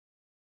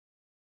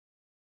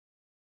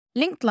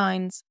Linked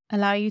lines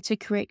allow you to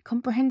create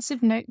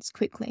comprehensive notes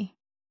quickly.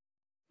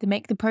 They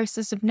make the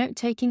process of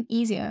note-taking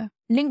easier.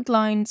 Linked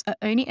lines are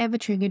only ever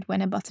triggered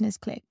when a button is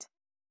clicked.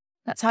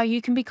 That's how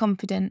you can be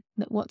confident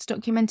that what's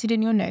documented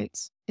in your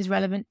notes is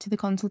relevant to the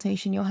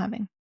consultation you're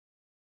having.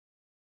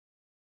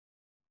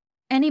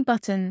 Any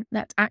button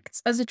that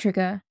acts as a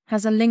trigger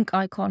has a link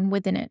icon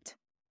within it.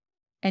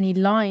 Any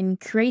line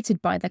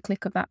created by the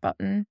click of that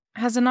button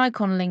has an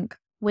icon link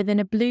within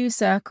a blue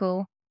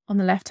circle on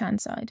the left-hand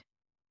side.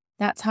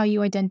 That's how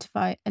you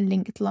identify a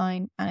linked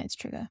line and its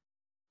trigger.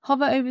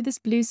 Hover over this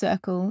blue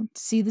circle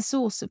to see the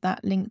source of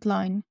that linked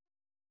line.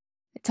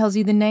 It tells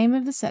you the name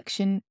of the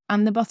section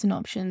and the button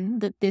option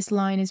that this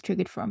line is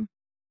triggered from.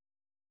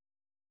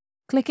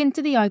 Click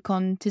into the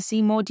icon to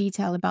see more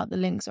detail about the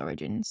link's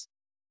origins.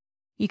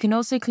 You can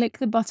also click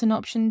the button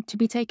option to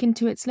be taken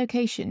to its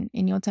location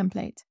in your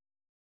template.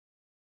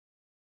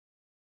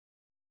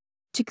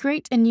 To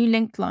create a new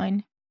linked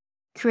line,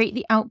 create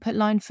the output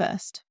line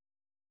first.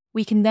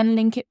 We can then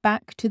link it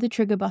back to the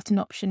trigger button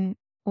option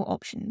or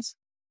options.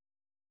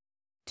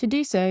 To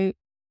do so,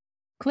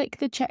 click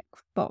the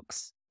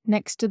checkbox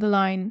next to the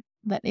line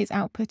that is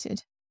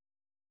outputted.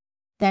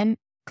 Then,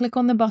 click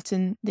on the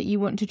button that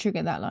you want to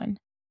trigger that line.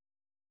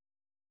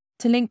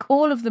 To link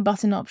all of the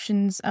button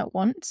options at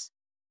once,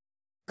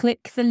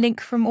 click the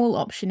Link from All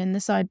option in the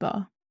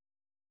sidebar.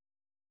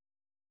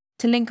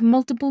 To link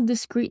multiple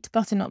discrete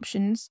button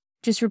options,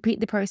 just repeat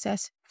the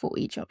process for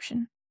each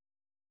option.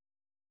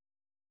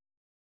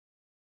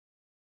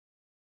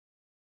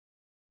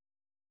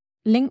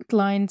 Linked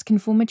lines can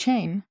form a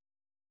chain.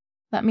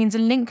 That means a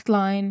linked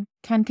line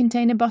can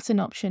contain a button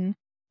option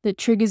that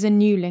triggers a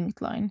new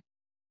linked line.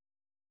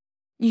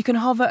 You can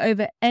hover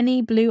over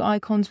any blue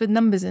icons with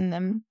numbers in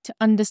them to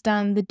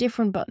understand the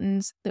different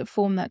buttons that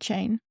form that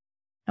chain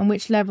and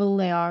which level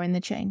they are in the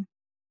chain.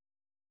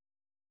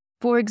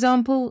 For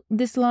example,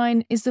 this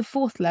line is the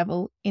 4th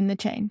level in the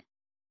chain.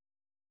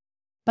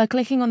 By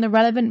clicking on the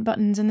relevant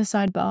buttons in the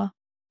sidebar,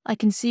 I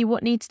can see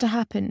what needs to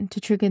happen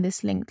to trigger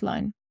this linked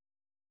line.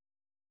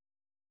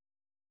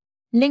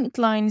 Linked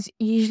lines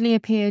usually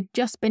appear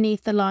just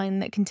beneath the line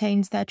that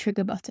contains their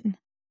trigger button.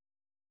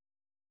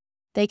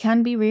 They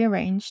can be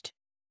rearranged.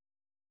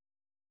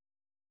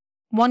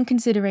 One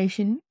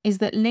consideration is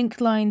that linked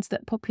lines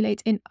that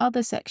populate in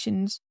other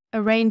sections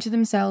arrange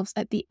themselves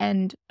at the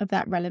end of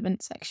that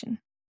relevant section.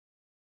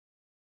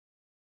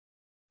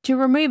 To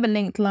remove a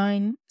linked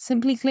line,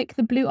 simply click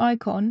the blue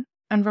icon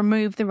and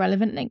remove the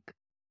relevant link.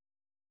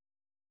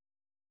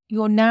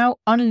 Your now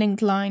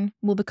unlinked line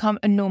will become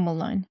a normal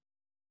line.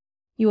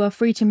 You are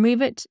free to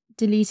move it,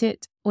 delete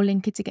it, or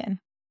link it again.